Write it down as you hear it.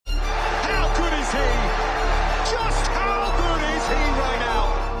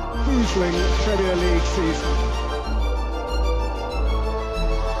sizzling Premier League season.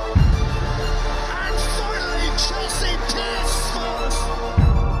 And finally, Chelsea pierce fourth.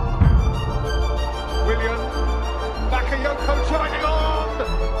 William, Bakayoko joining on.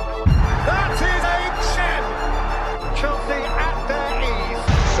 That is a gem. Chelsea at their ease.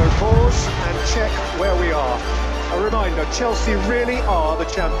 So pause and check where we are. A reminder, Chelsea really are the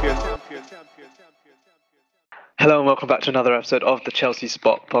champions. Hello and welcome back to another episode of the Chelsea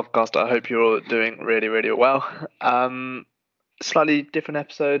Spot podcast. I hope you're all doing really, really well. Slightly different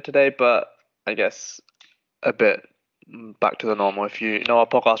episode today, but I guess a bit back to the normal. If you know our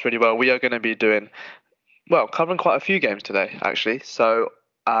podcast really well, we are going to be covering quite a few games today, actually. So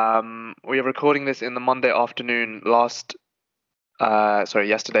we are recording this in the Monday afternoon.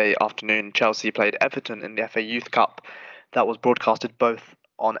 Yesterday afternoon, Chelsea played Everton in the FA Youth Cup. That was broadcasted both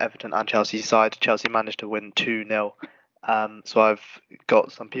on Everton and Chelsea's side. Chelsea managed to win 2-0. So I've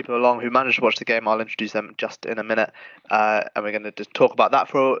got some people along who managed to watch the game. I'll introduce them just in a minute. And we're going to just talk about that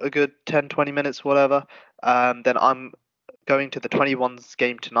for a good 10, 20 minutes, whatever. Then I'm going to the 21s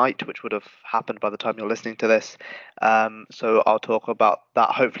game tonight, which would have happened by the time you're listening to this. So I'll talk about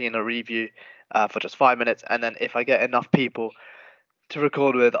that hopefully in a review for just 5 minutes. And then if I get enough people to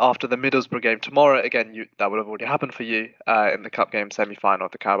record with after the Middlesbrough game tomorrow, again, that would have already happened for you in the Cup game semi-final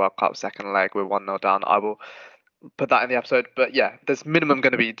of the Carabao Cup second leg. We're 1-0 down. I will put that in the episode. But yeah, there's minimum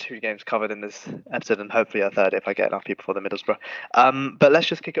going to be 2 games covered in this episode and hopefully a third if I get enough people for the Middlesbrough. But let's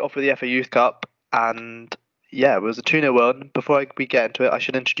just kick it off with the FA Youth Cup. And yeah, it was a 2-0 win. Before we get into it, I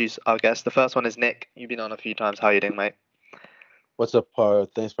should introduce our guests. The first one is Nick. You've been on a few times. How are you doing, mate? What's up, Par?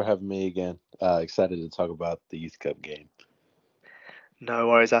 Thanks for having me again. Excited to talk about the Youth Cup game. No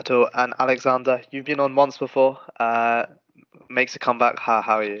worries at all. And Alexander, you've been on once before. Makes a comeback. How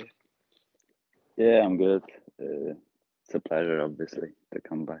are you? Yeah, I'm good. It's a pleasure, obviously, to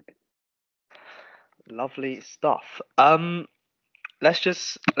come back. Lovely stuff. I'll open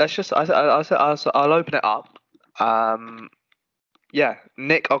it up. Yeah,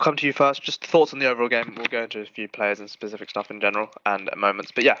 Nick, I'll come to you first. Just thoughts on the overall game. We'll go into a few players and specific stuff in general and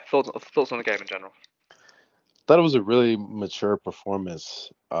moments. But yeah, thoughts on the game in general. Thought it was a really mature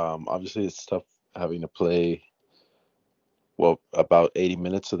performance. Obviously, it's tough having to play, about 80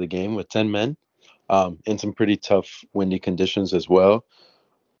 minutes of the game with 10 men in some pretty tough windy conditions as well.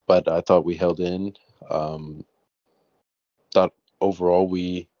 But I thought we held in. Thought overall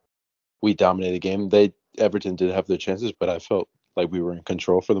we dominated the game. Everton did have their chances, but I felt like we were in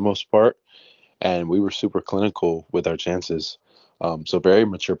control for the most part, and we were super clinical with our chances. So very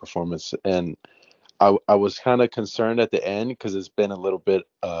mature performance. And I was kind of concerned at the end because it's been a little bit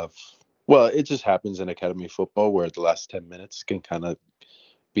of, it just happens in academy football where the last 10 minutes can kind of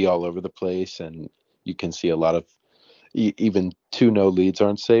be all over the place, and you can see a lot of even 2-0 leads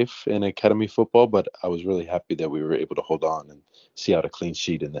aren't safe in academy football. But I was really happy that we were able to hold on and see out a clean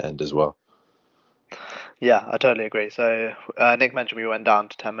sheet in the end as well. Yeah, I totally agree. So Nick mentioned we went down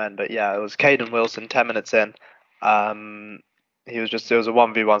to 10 men, but yeah, it was Caden Wilson 10 minutes in. It was a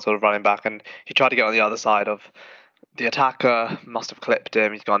 1v1 sort of running back, and he tried to get on the other side of the attacker, must have clipped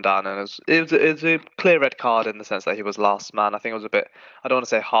him. He's gone down, and it was a clear red card in the sense that he was last man. I think it was a bit, I don't want to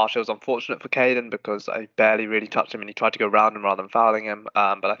say harsh, it was unfortunate for Caden because I barely really touched him and he tried to go round him rather than fouling him.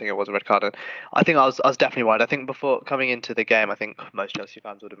 But I think it was a red card, and I think I was definitely worried. I think before coming into the game, I think most Chelsea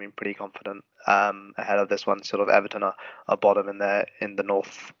fans would have been pretty confident ahead of this one. Sort of Everton are bottom in the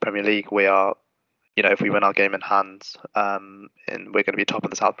North Premier League. We are, if we win our game in hands, and we're going to be top of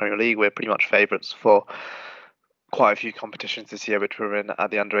the South Premier League, we're pretty much favourites for quite a few competitions this year, which we're in at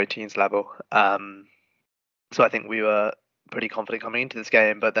the under-18s level. So I think we were pretty confident coming into this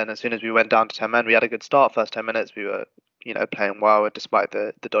game. But then as soon as we went down to 10 men, we had a good start. First 10 minutes, we were, playing well despite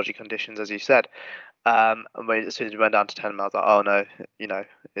the dodgy conditions, as you said. And as soon as we went down to 10 men, I was like, oh no,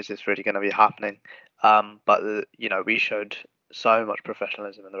 is this really going to be happening? But we showed so much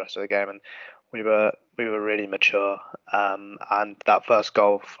professionalism in the rest of the game, and we were really mature, and that first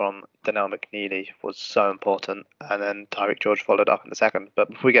goal from Daniel McNeely was so important, and then Tyreek George followed up in the second.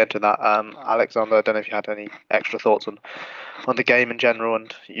 But before we get into that, Alexander, I don't know if you had any extra thoughts on the game in general,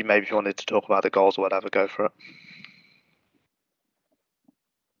 and if you wanted to talk about the goals or whatever, go for it.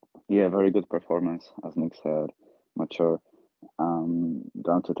 Yeah, very good performance, as Nick said, mature.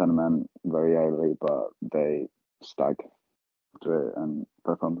 Down to 10 men very early, but they stuck to it and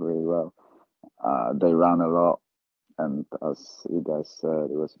performed really well. They ran a lot, and as you guys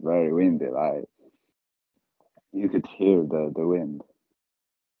said, it was very windy. Like, you could hear the wind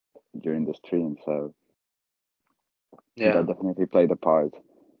during the stream, so Yeah, that definitely played a part.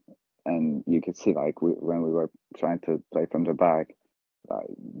 And you could see, like, when we were trying to play from the back, Like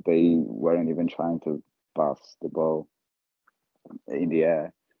they weren't even trying to pass the ball in the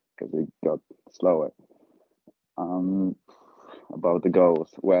air because it got slower. Um, about the goals,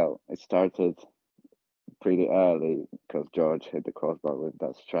 well, it started pretty early because George hit the crossbar with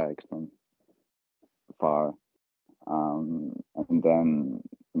that strike from far. And then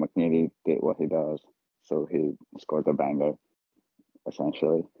McNeely did what he does, so he scored a banger,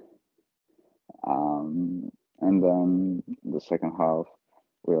 essentially. And then the second half,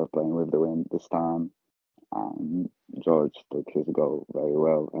 we were playing with the wind this time, and George took his goal very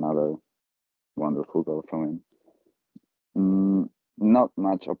well. Another wonderful goal from him. Not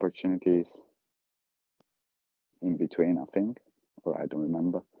much opportunities in between, I think, or I don't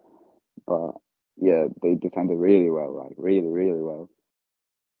remember. But yeah, they defended really well, like really, really well.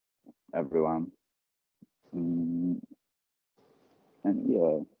 Everyone. Mm, and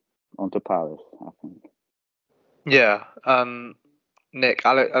yeah, on to Paris, I think. Yeah. Nick,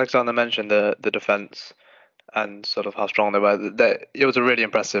 Alexander mentioned the defense and sort of how strong they were. It was a really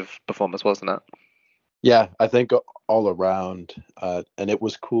impressive performance, wasn't it? Yeah, I think all around, and it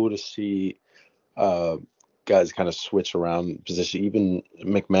was cool to see uh, guys kind of switch around position. Even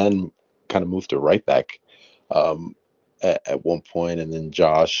McMahon kind of moved to right back um, at one point, and then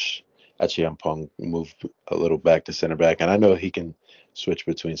Josh Achiampong moved a little back to center back. And I know he can switch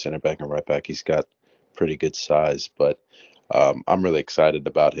between center back and right back. He's got pretty good size, but I'm really excited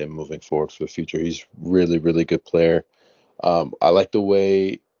about him moving forward for the future. He's really, really good player. I like the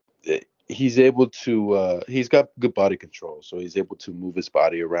way he's able to. He's got good body control, so he's able to move his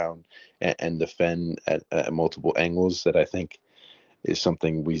body around and defend at multiple angles. That I think is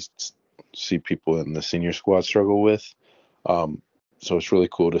something we see people in the senior squad struggle with. Um, so it's really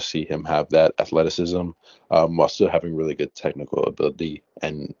cool to see him have that athleticism while still having really good technical ability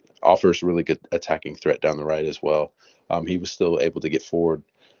and offers really good attacking threat down the right as well. He was still able to get forward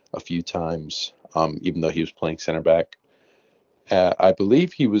a few times, even though he was playing center back. I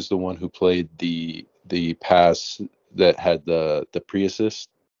believe he was the one who played the pass that had the pre-assist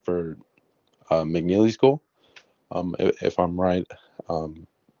for McNeely's goal, if I'm right. Um,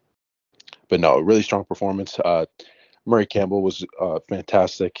 but no, a really strong performance. Murray Campbell was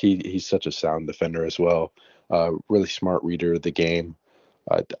fantastic. He's such a sound defender as well. Really smart reader of the game.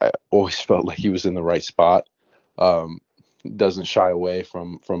 I always felt like he was in the right spot. Um, doesn't shy away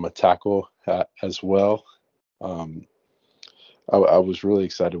from a tackle as well. Um, I was really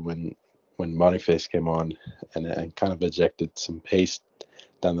excited when Boniface came on and kind of ejected some pace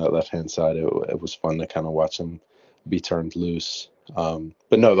down that left hand side. It was fun to kind of watch him be turned loose.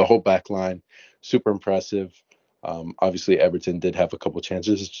 But no, the whole back line, super impressive. Obviously, Everton did have a couple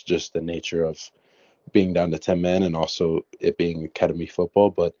chances. It's just the nature of being down to 10 men and also it being academy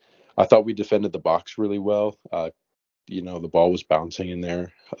football. But I thought we defended the box really well. The ball was bouncing in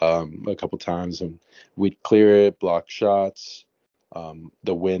there a couple times, and we'd clear it, block shots.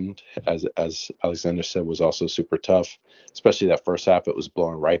 The wind, as Alexander said, was also super tough, especially that first half. It was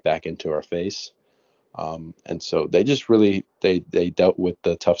blowing right back into our face, and so they just really they dealt with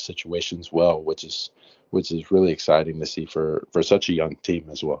the tough situations well, which is really exciting to see for such a young team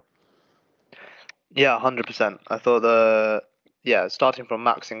as well. Yeah, 100%. I thought starting from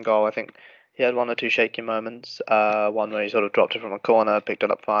Max in goal, I think he had one or two shaky moments. One where he sort of dropped it from a corner, picked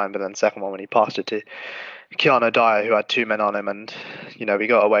it up fine, but then second one when he passed it to Keanu Dyer, who had two men on him, and we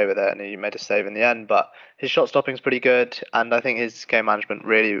got away with it, and he made a save in the end. But his shot stopping's pretty good, and I think his game management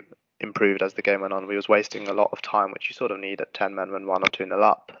really improved as the game went on. We was wasting a lot of time, which you sort of need at 10 men when 1 or 2 nil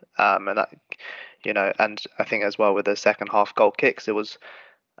up, and that, and I think as well with the second half goal kicks, it was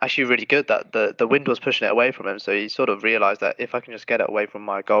actually really good that the wind was pushing it away from him. So he sort of realised that if I can just get it away from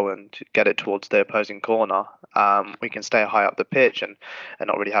my goal and get it towards the opposing corner, we can stay high up the pitch and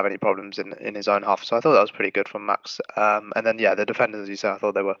not really have any problems in his own half. So I thought that was pretty good from Max. And then the defenders, as you said, I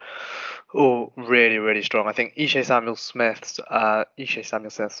thought they were all really, really strong. I think Ishe Samuel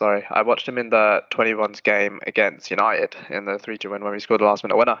Smith, sorry. I watched him in the 21s game against United in the 3-2 win where he scored the last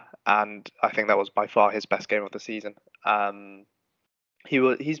minute winner. And I think that was by far his best game of the season.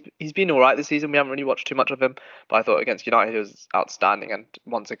 He's been all right this season. We haven't really watched too much of him, but I thought against United he was outstanding. And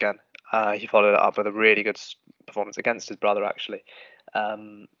once again, he followed it up with a really good performance against his brother actually,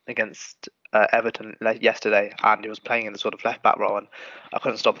 against Everton yesterday, and he was playing in the sort of left back role. And I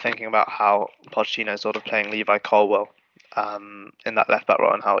couldn't stop thinking about how Pochettino is sort of playing Levi Colwill in that left back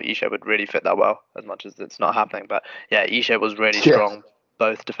role, and how Ishe would really fit that well. As much as it's not happening, but yeah, Ishe was really Yeah. strong.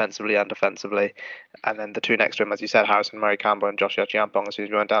 both defensively and defensively. And then the two next to him, as you said, Harrison Murray Campbell and Josh Achiampong. As soon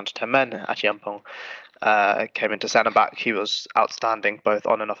as we went down to 10 men, Achiampong came into centre back. He was outstanding both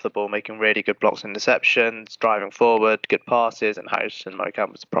on and off the ball, making really good blocks and interceptions, driving forward, good passes, and Harrison Murray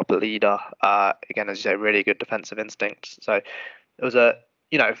Campbell was a proper leader. Again, as you say, really good defensive instincts. So it was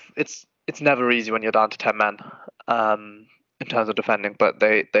it's never easy when you're down to 10 men in terms of defending, but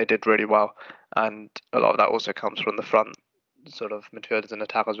they did really well, and a lot of that also comes from the front sort of midfielders and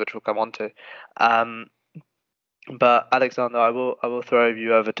attackers, which we'll come on to. But Alexander, I will throw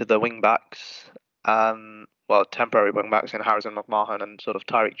you over to the wing backs. Well, temporary wing backs in Harrison McMahon and sort of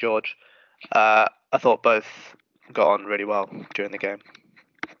Tyreek George. I thought both got on really well during the game.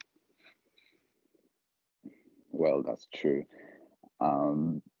 Well, that's true.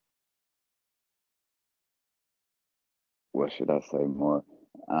 What should I say more?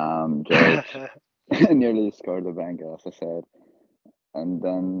 George nearly scored a banger, as I said. And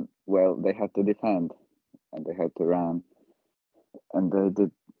then, well, they had to defend and they had to run. And they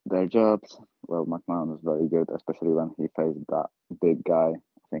did their jobs. Well, McMahon was very good, especially when he faced that big guy.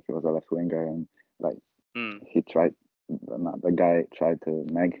 I think he was a left winger, and he tried. The guy tried to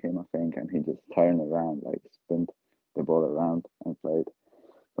make him, I think, and he just turned around, like spun the ball around and played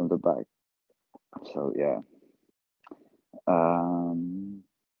from the back. So yeah.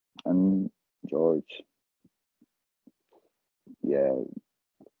 And George, yeah,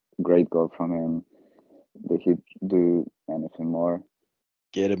 great goal from him. Did he do anything more?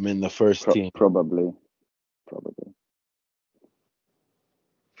 Get him in the first team. Probably.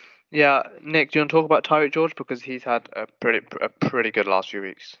 Yeah, Nick, do you want to talk about Tyreek George, because he's had a pretty good last few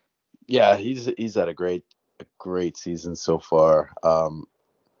weeks? Yeah, he's had a great season so far.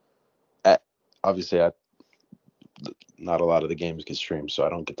 Obviously, not a lot of the games get streamed, so I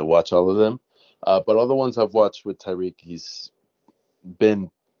don't get to watch all of them. But all the ones I've watched with Tyreek, he's been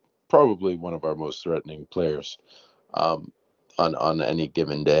probably one of our most threatening players on any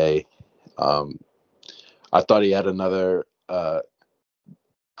given day. I thought he had another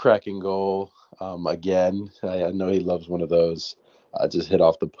cracking goal again. I know he loves one of those. Just hit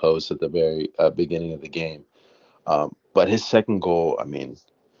off the post at the very beginning of the game. But his second goal, I mean,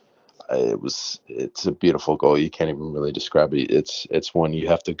 it's a beautiful goal. You can't even really describe it. It's one you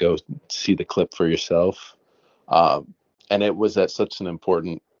have to go see the clip for yourself. And it was at such an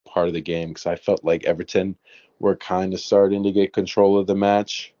important part of the game, because I felt like Everton were kind of starting to get control of the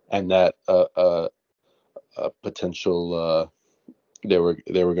match, and that a potential they were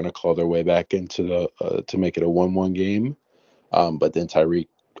going to claw their way back into the to make it a 1-1 game. But then Tyreek,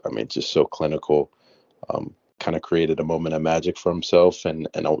 I mean, just so clinical. Kind of created a moment of magic for himself, and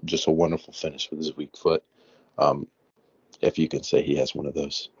just a wonderful finish with his weak foot. If you can say he has one of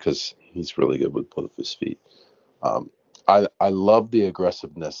those, because he's really good with both of his feet. I love the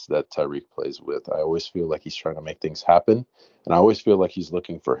aggressiveness that Tyreek plays with. I always feel like he's trying to make things happen, and I always feel like he's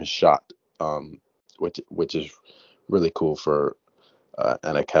looking for his shot, which is really cool for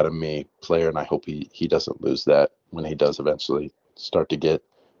an academy player, and I hope he doesn't lose that when he does eventually start to get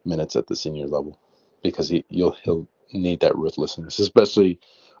minutes at the senior level, because he'll need that ruthlessness, especially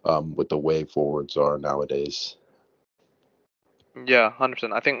with the way forwards are nowadays. Yeah,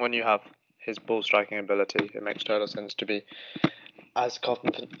 100%. I think when you have his ball striking ability, it makes total sense to be as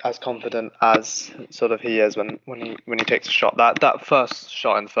confident as sort of he is when he takes a shot. That first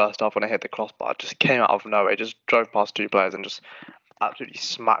shot in the first half, when it hit the crossbar, just came out of nowhere. It just drove past two players and just absolutely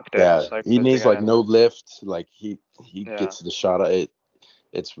smacked it. Yeah, so he needs like in. no lift. Like he gets the shot at it.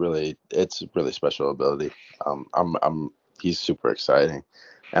 It's really special ability. He's super exciting,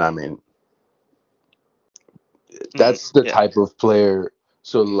 and I mean, that's the type of player.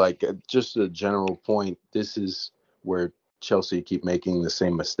 So like, just a general point, this is where Chelsea keep making the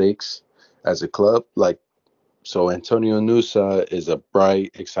same mistakes as a club. Like, so Antonio Nusa is a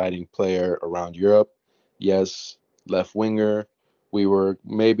bright, exciting player around Europe. Yes, left winger. We were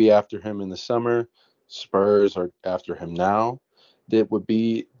maybe after him in the summer. Spurs are after him now. That would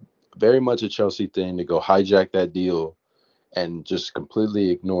be very much a Chelsea thing to go hijack that deal and just completely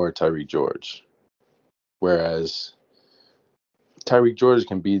ignore Tyreek George. Whereas Tyreek George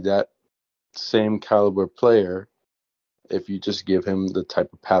can be that same caliber player if you just give him the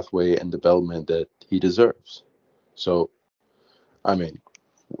type of pathway and development that he deserves. So, I mean,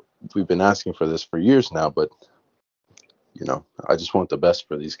 we've been asking for this for years now, but I just want the best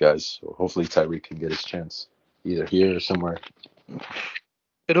for these guys. So hopefully Tyreek can get his chance either here or somewhere.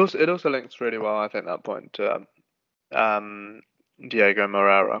 It also links really well, I think, that point to Diego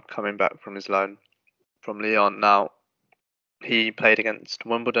Moreira coming back from his loan from Lyon. Now, he played against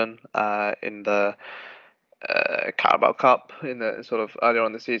Wimbledon in the Carabao Cup in the sort of earlier on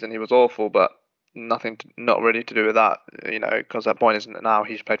in the season. He was awful, but not really to do with that, because that point isn't now.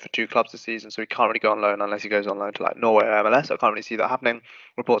 He's played for 2 clubs this season, so he can't really go on loan unless he goes on loan to like Norway or MLS. I can't really see that happening.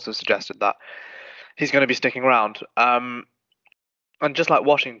 Reports have suggested that he's going to be sticking around. And just like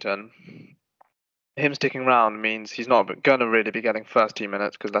Washington, him sticking around means he's not going to really be getting first team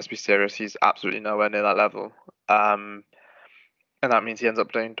minutes, because let's be serious, he's absolutely nowhere near that level. And that means he ends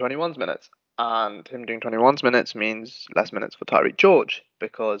up doing 21s minutes. And him doing 21s minutes means less minutes for Tyreek George,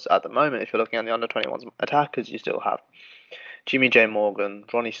 because at the moment, if you're looking at the under 21s attackers, you still have Jimmy J. Morgan,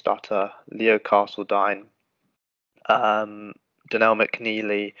 Ronnie Stutter, Leo Castledine, Donnell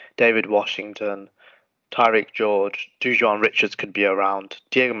McNeely, David Washington, Tyreek George, Dujon Richards could be around,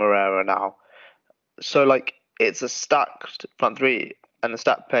 Diego Moreira now. So, like, it's a stacked front three and the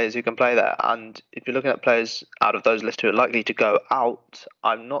stacked players who can play there. And if you're looking at players out of those lists who are likely to go out,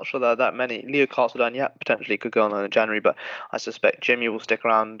 I'm not sure there are that many. Leo Castledine, yeah, potentially could go on in January, but I suspect Jimmy will stick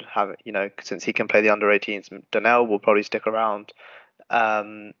around, since he can play the under 18s. Donnell will probably stick around.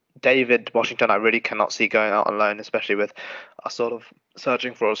 David Washington, I really cannot see going out on loan, especially with a sort of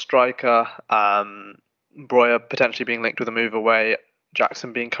searching for a striker. Breuer potentially being linked with a move away.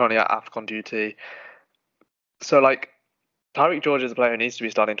 Jackson being currently at AFCON duty. So, like, Tyreek George is a player who needs to be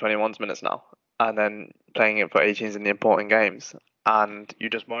starting 21s minutes now, and then playing it for 18s in the important games. And you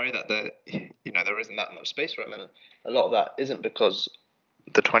just worry that there isn't that much space for him, and a lot of that isn't because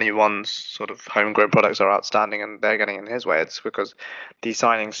the 21s sort of homegrown products are outstanding and they're getting in his way. It's because these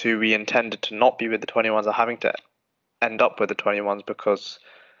signings who we intended to not be with the 21s are having to end up with the 21s because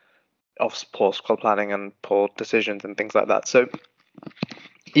of poor squad planning and poor decisions and things like that. So,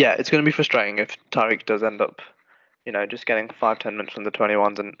 yeah, it's going to be frustrating if Tyreek does end up, just getting 5-10 minutes from the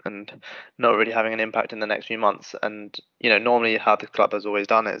 21s and not really having an impact in the next few months. And, normally how the club has always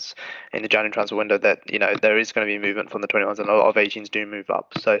done is in the January transfer window that, there is going to be movement from the 21s, and a lot of 18s do move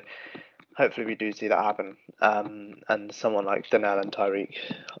up. So hopefully we do see that happen. And someone like Donnell and Tyreek,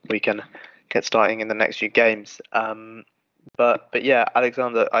 we can get starting in the next few games. But yeah,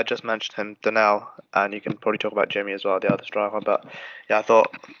 Alexander, I just mentioned him, Donnell, and you can probably talk about Jimmy as well, the other striker. But yeah, I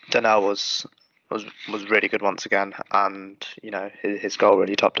thought Donnell was really good once again, and his goal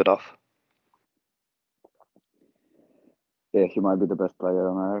really topped it off. Yeah, he might be the best player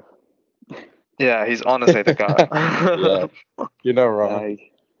on earth. Yeah, he's honestly the guy. Yeah, you're not wrong.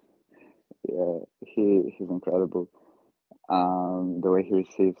 Yeah, he's incredible. The way he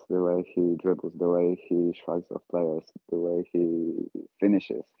receives, the way he dribbles, the way he shrugs off players, the way he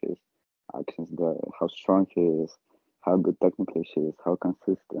finishes his actions, how strong he is, how good technically he is, how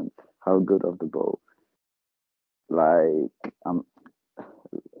consistent, how good off the ball. Like I'm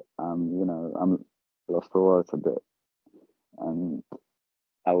lost for words a bit. And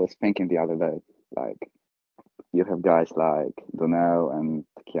I was thinking the other day, like, you have guys like Donnell and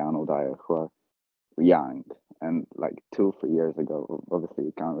Keanu Dyer who are young, and like 2-3 years ago, obviously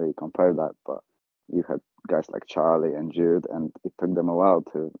you can't really compare that, but you had guys like Charlie and Jude, and it took them a while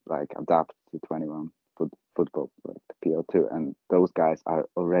to like adapt to 21 football, like PO2, and those guys are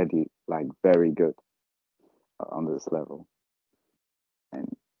already like very good on this level.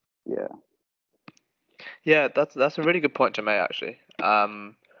 And yeah, that's a really good point to make, actually.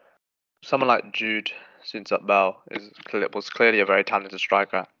 Someone like Jude Soonsup-Bell was clearly a very talented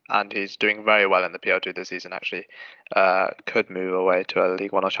striker, and he's doing very well in the PL2 this season. Actually, could move away to a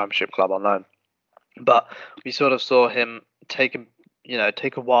League One or Championship club on loan, but we sort of saw him take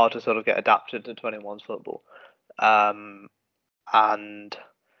a while to sort of get adapted to 21s football, and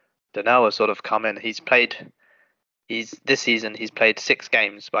Donnell has sort of come in. This season he's played 6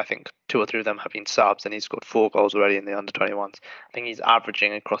 games, but I think 2 or 3 of them have been subs, and he's scored 4 goals already in the under 21s. I think he's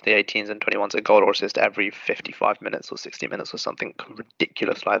averaging across the 18s and 21s a goal or assist every 55 minutes or 60 minutes or something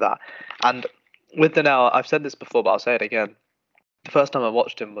ridiculous like that. And with Donnell, I've said this before, but I'll say it again. The first time I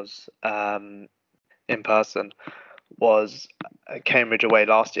watched him was in person was Cambridge away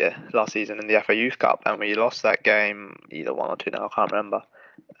last season in the FA Youth Cup, and we lost that game either 1 or 2 now, I can't remember.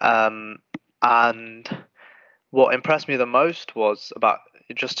 And what impressed me the most was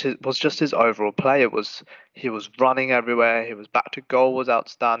his overall play. He was running everywhere. He was back to goal was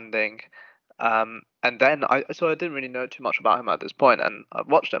outstanding. And then I didn't really know too much about him at this point, and I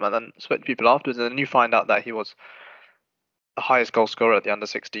watched him and then spoke to people afterwards, and then you find out that he was the highest goal scorer at the under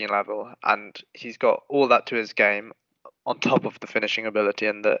 16 level, and he's got all that to his game on top of the finishing ability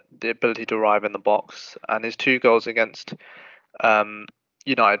and the ability to arrive in the box. And his 2 goals against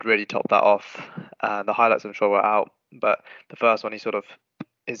United really topped that off. The highlights I'm sure were out, but the first one, he sort of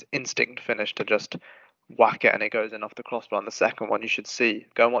his instinct finish to just whack it and it goes in off the crossbar. And the second one you should see,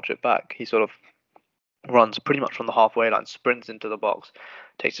 go and watch it back. He sort of runs pretty much from the halfway line, sprints into the box,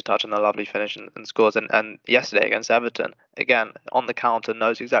 takes a touch and a lovely finish and scores. And yesterday against Everton, again on the counter,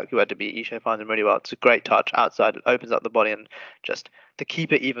 knows exactly where to be. Ishe finds him really well. It's a great touch outside, it opens up the body, and just the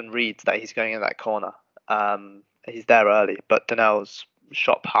keeper even reads that he's going in that corner. He's there early, but Donnell's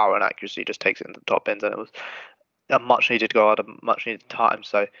shot power and accuracy just takes it into the top bins, and it was a much needed goal at a much needed time.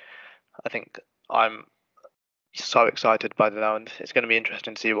 So I think I'm so excited by Donnell, and it's going to be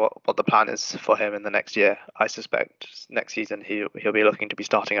interesting to see what the plan is for him in the next year. I suspect next season he'll be looking to be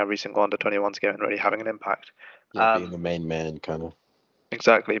starting every single under-21s game and really having an impact. Yeah, being the main man, kind of.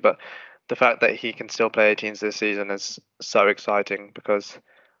 Exactly, but the fact that he can still play 18s this season is so exciting, because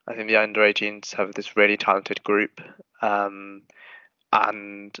I think the under-18s have this really talented group, and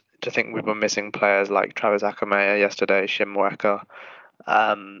to think we were missing players like Travis Akamea yesterday, Shim Weka,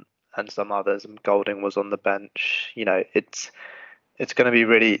 and some others, and Golding was on the bench. It's going to be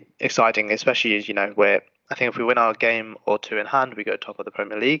really exciting, especially as I think if we win our game or two in hand, we go top of the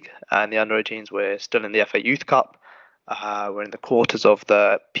Premier League. And the under-18s, we're still in the FA Youth Cup. We're in the quarters of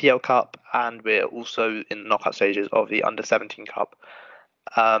the PL Cup, and we're also in the knockout stages of the under-17 Cup.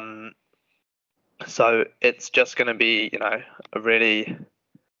 So it's just going to be, a really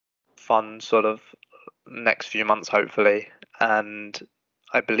fun sort of next few months, hopefully. And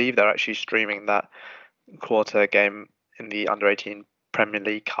I believe they're actually streaming that quarter game in the under-18 Premier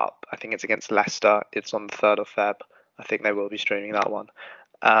League Cup. I think it's against Leicester. It's on the 3rd of Feb. I think they will be streaming that one.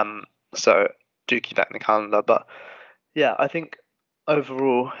 So do keep that in the calendar. But yeah, I think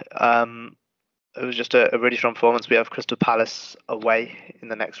overall, it was just a really strong performance. We have Crystal Palace away in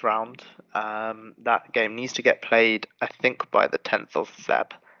the next round. That game needs to get played, I think, by the 10th of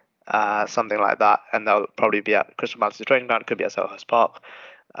Feb. Something like that, and they'll probably be at Crystal Palace's training ground. It could be at Selhurst Park.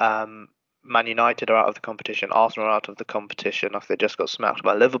 Man United are out of the competition. Arsenal are out of the competition after they just got smacked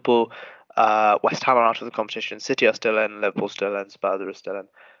by Liverpool. West Ham are out of the competition. City are still in. Liverpool still in. Spurs are still in.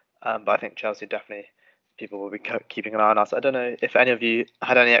 But I think Chelsea definitely, people will be keeping an eye on us. I don't know if any of you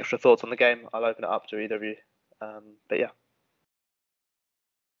had any extra thoughts on the game. I'll open it up to either of you. But yeah.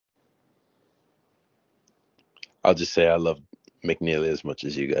 I'll just say I love McNeely as much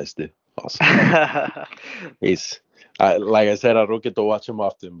as you guys do. Awesome. Like I said, I don't get to watch him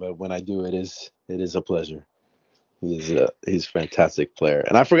often, but when I do, it is a pleasure. He's a fantastic player.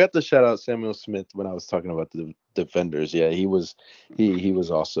 And I forgot to shout out Samuel Smith when I was talking about the defenders. Yeah, he was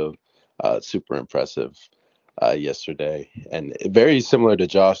also super impressive yesterday, and very similar to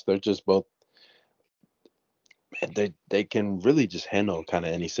Josh. They're just both, man, they can really just handle kind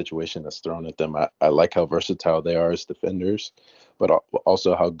of any situation that's thrown at them. I like how versatile they are as defenders, but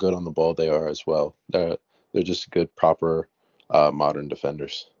also how good on the ball they are as well. They're just good, proper, modern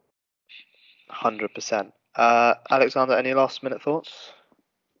defenders. 100%. Alexander, any last minute thoughts?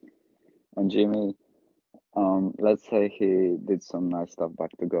 On Jimmy, let's say he did some nice stuff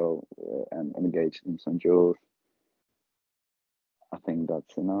back to goal and engaged in some duels. I think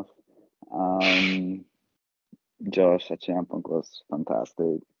that's enough. Josh Achiampong was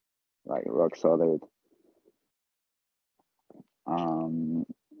fantastic, like rock solid. Who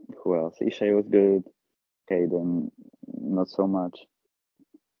else? Ishe was good. Caden, not so much.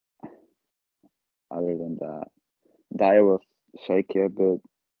 Other than that, Dyer was shaky a bit,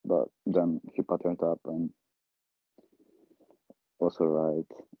 but then he patterned up and was alright.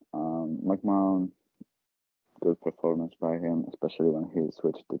 McMahon, good performance by him, especially when he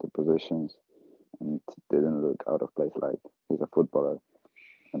switched to the positions and didn't look out of place, like he's a footballer.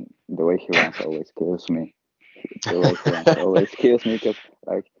 And the way he runs always kills me. The way he runs always kills me, because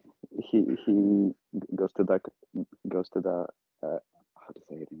like he goes to the how to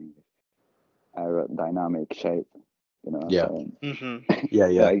say it in English, aerodynamic shape. You know what Yeah. I'm saying? Mm-hmm. Yeah.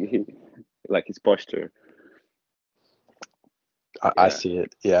 like his posture. I see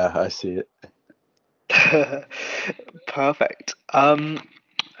it. Yeah, I see it. Perfect.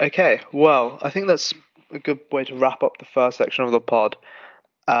 Okay, well, I think that's a good way to wrap up the first section of the pod.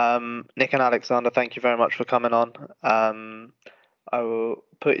 Nick and Alexander, thank you very much for coming on. I will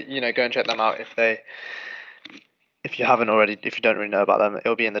go and check them out if you haven't already, if you don't really know about them.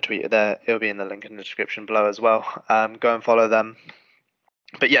 It'll be in the tweet there. It'll be in the link in the description below as well. Go and follow them.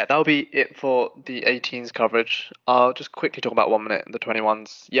 But yeah, that'll be it for the 18s coverage. I'll just quickly talk about 1 minute the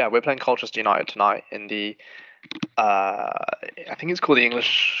 21s. Yeah, we're playing Colchester United tonight in the I think it's called the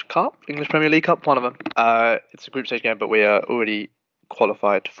English Premier League Cup, one of them. It's a group stage game, but we are already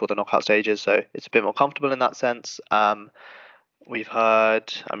qualified for the knockout stages, so it's a bit more comfortable in that sense. We've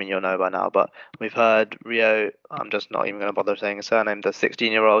heard, I mean, you'll know by now, but we've heard Rio, I'm just not even going to bother saying his surname, the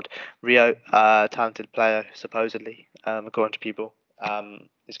 16-year-old Rio, talented player, supposedly, according to people.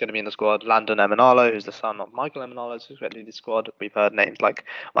 is going to be in the squad. Landon Emanalo, who's the son of Michael Emanalo, is going to be in the squad. We've heard names like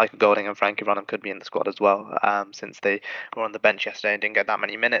Michael Golding and Frankie Runham could be in the squad as well, since they were on the bench yesterday and didn't get that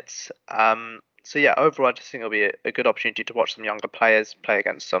many minutes. So yeah, overall, I just think it'll be a good opportunity to watch some younger players play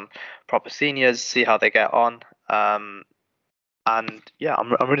against some proper seniors, see how they get on. And yeah,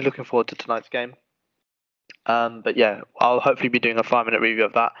 I'm really looking forward to tonight's game. But yeah, I'll hopefully be doing a 5-minute review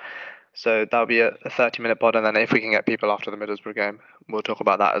of that. So that'll be a 30-minute pod, and then if we can get people after the Middlesbrough game, we'll talk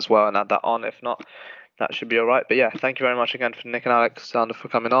about that as well and add that on. If not, that should be all right. But yeah, thank you very much again for Nick and Alexander for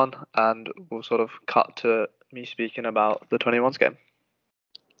coming on, and we'll sort of cut to me speaking about the 21s game.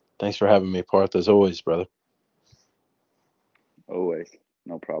 Thanks for having me, Parth, as always, brother. Always,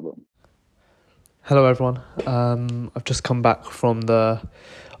 no problem. Hello everyone. I've just come back from the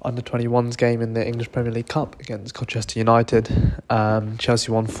under-21s game in the English Premier League Cup against Colchester United.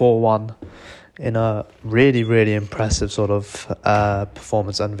 Chelsea won 4-1 in a really, really impressive sort of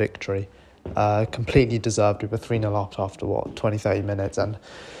performance and victory. Completely deserved. We were 3-0 up after 20-30 minutes and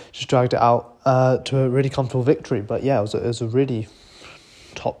just dragged it out to a really comfortable victory. But yeah, it was a really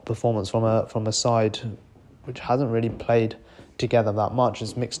top performance from a side which hasn't really played together that much.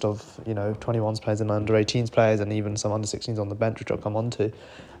 It's mixed of 21s players and under 18s players and even some under 16s on the bench, which I'll come on to.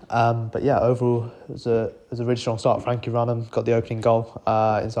 But yeah, overall it was a really strong start. Frankie Runham got the opening goal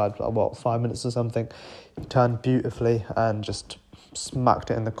inside 5 minutes or something. He turned beautifully and just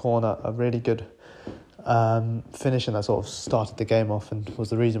smacked it in the corner. A really good finish, and that sort of started the game off and was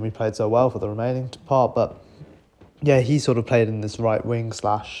the reason we played so well for the remaining part. But yeah, he sort of played in this right wing /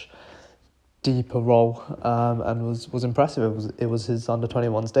 deeper role and was impressive. It was his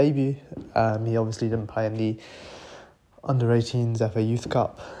under-21s debut. He obviously didn't play in the under-18s FA Youth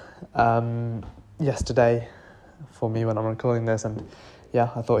Cup yesterday for me when I'm recording this, and yeah,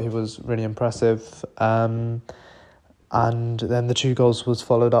 I thought he was really impressive. And then the 2 goals was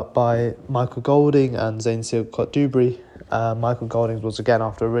followed up by Michael Golding and Zayn Silcott-Dubry. Michael Golding was again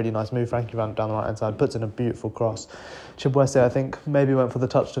after a really nice move. Frankie ran down the right hand side, puts in a beautiful cross. Chibueze, I think, maybe went for the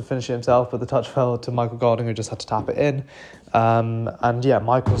touch to finish it himself, but the touch fell to Michael Golding, who just had to tap it in. And yeah,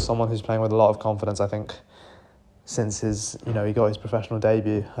 Michael's someone who's playing with a lot of confidence, I think, since he got his professional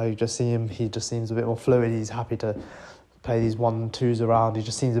debut. I just see him, he just seems a bit more fluid. He's happy to play these 1-2s around. He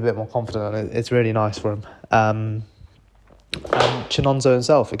just seems a bit more confident, and it's really nice for him. And Chinonso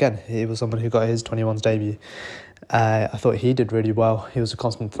himself, again, he was someone who got his 21s debut. I thought he did really well. He was a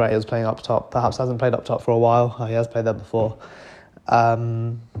constant threat. He was playing up top. Perhaps hasn't played up top for a while. He has played there before.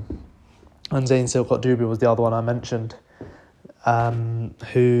 And Zayn Silcott-Dubry was the other one I mentioned,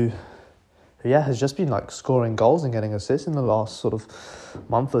 who has just been scoring goals and getting assists in the last sort of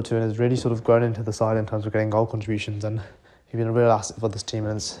month or two, and has really sort of grown into the side in terms of getting goal contributions, and he's been a real asset for this team.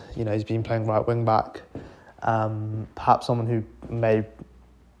 And he's been playing right wing back. Perhaps someone who may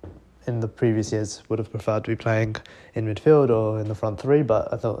in the previous years would have preferred to be playing in midfield or in the front three,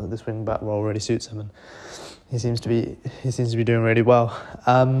 but I thought this wing back role really suits him, and he seems to be doing really well.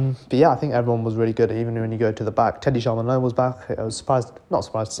 But yeah, I think everyone was really good. Even when you go to the back, Teddy Sharman was back. I was not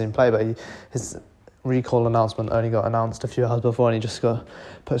surprised to see him play, but his recall announcement only got announced a few hours before, and he just got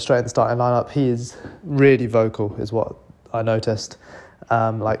put straight in the starting lineup. He is really vocal, is what I noticed.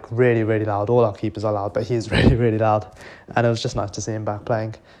 Really, really loud. All our keepers are loud, but he is really, really loud, and it was just nice to see him back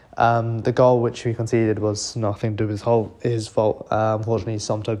playing. The goal which we conceded was nothing to do with his fault. Unfortunately,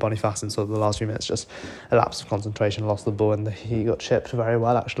 Somto Boniface in sort of the last few minutes just a lapse of concentration, lost the ball, and he got chipped very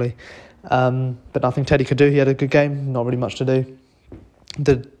well actually. But nothing Teddy could do. He had a good game, not really much to do.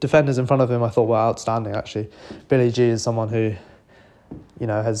 The defenders in front of him I thought were outstanding actually. Billy G is someone who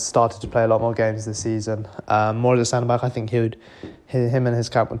has started to play a lot more games this season. More as a centre-back, I think him and his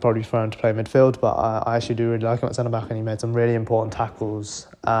camp would probably prefer him to play midfield, but I actually do really like him at centre-back, and he made some really important tackles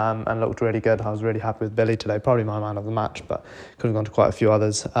and looked really good. I was really happy with Billy today, probably my man of the match, but could have gone to quite a few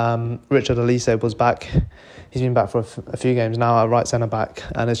others. Richard Elise was back. He's been back for a few games now at right centre-back,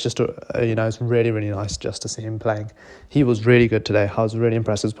 and it's just, it's really, really nice just to see him playing. He was really good today. I was really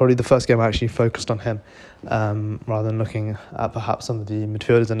impressed. It was probably the first game I actually focused on him rather than looking at perhaps some of the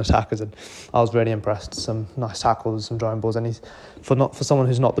midfielders and attackers, and I was really impressed. Some nice tackles, some drawing balls, and he's for someone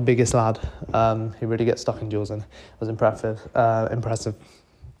who's not the biggest lad, he really gets stuck in duels, and it was impressive.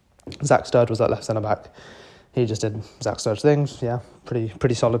 Zach Sturge was at left centre back. He just did Zach Sturge things. Yeah,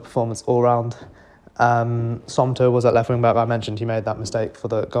 pretty solid performance all round. Somto was at left wing back. I mentioned he made that mistake for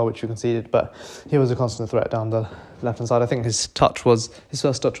the goal which we conceded, but he was a constant threat down the left hand side. I think his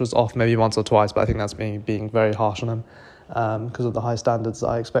first touch was off maybe once or twice, but I think that's being very harsh on him because of the high standards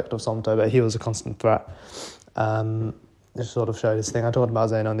I expect of Somto. But he was a constant threat. It sort of showed his thing. I talked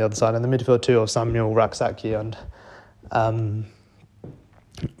about Zayn on the other side, and the midfield two of Samuel Raksaki and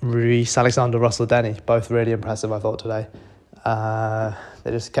Reece Alexander, Russell Denny, both really impressive, I thought, today.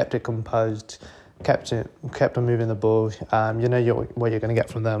 They just kept it composed, kept on moving the ball. You know what you're going to get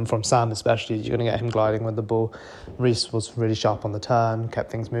from them, from Sam especially. You're going to get him gliding with the ball. Reece was really sharp on the turn,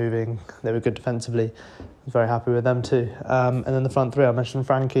 kept things moving. They were good defensively. I was very happy with them too. And then the front three, I mentioned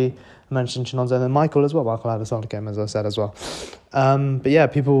Frankie, I mentioned Chinonzo, and then Michael as well. Michael had a solid game, as I said as well. But yeah,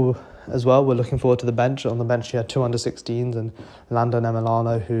 people as well were looking forward to the bench. On the bench, you had 2 under-16s, and Landon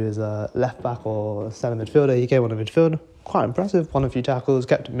Emiliano, who is a left-back or centre midfielder. He came on the midfield. Quite impressive, won a few tackles,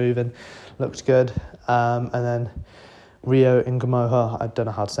 kept it moving, looked good. And then Rio Ingamoha, I don't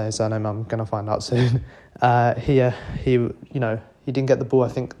know how to say his surname, I'm going to find out soon. He didn't get the ball, I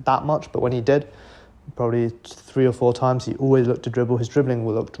think, that much, but when he did, probably 3 or 4 times, he always looked to dribble. His dribbling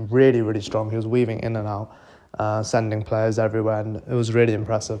looked really, really strong. He was weaving in and out, sending players everywhere, and it was really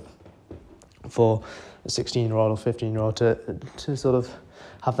impressive for a 16-year-old or 15-year-old to sort of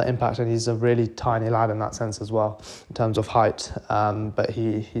have that impact. And he's a really tiny lad in that sense as well, in terms of height, but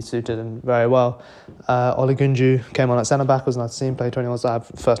he suited him very well. Ole Gunju came on at centre-back, was nice to see him play 21.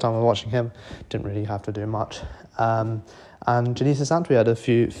 First time I was watching him, didn't really have to do much. And Janisa Santry had a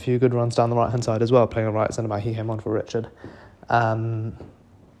few good runs down the right-hand side as well, playing a right centre-back. He came on for Richard, the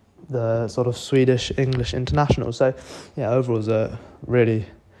sort of Swedish-English international. So, yeah, overall it was a really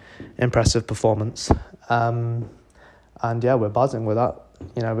impressive performance. And, yeah, we're buzzing with that.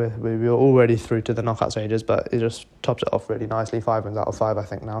 You know, we were already through to the knockout stages, but it just topped it off really nicely. 5 wins out of 5, I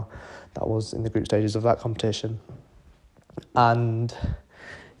think, now. That was in the group stages of that competition. And,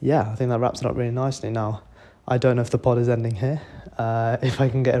 yeah, I think that wraps it up really nicely now. I don't know if the pod is ending here. If I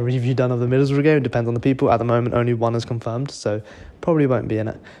can get a review done of the Middlesbrough game, it depends on the people. At the moment, only one is confirmed, so probably won't be in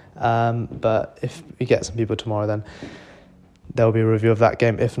it. But if we get some people tomorrow, then there'll be a review of that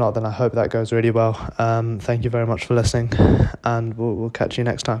game. If not, then I hope that goes really well. Thank you very much for listening, and we'll catch you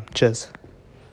next time. Cheers.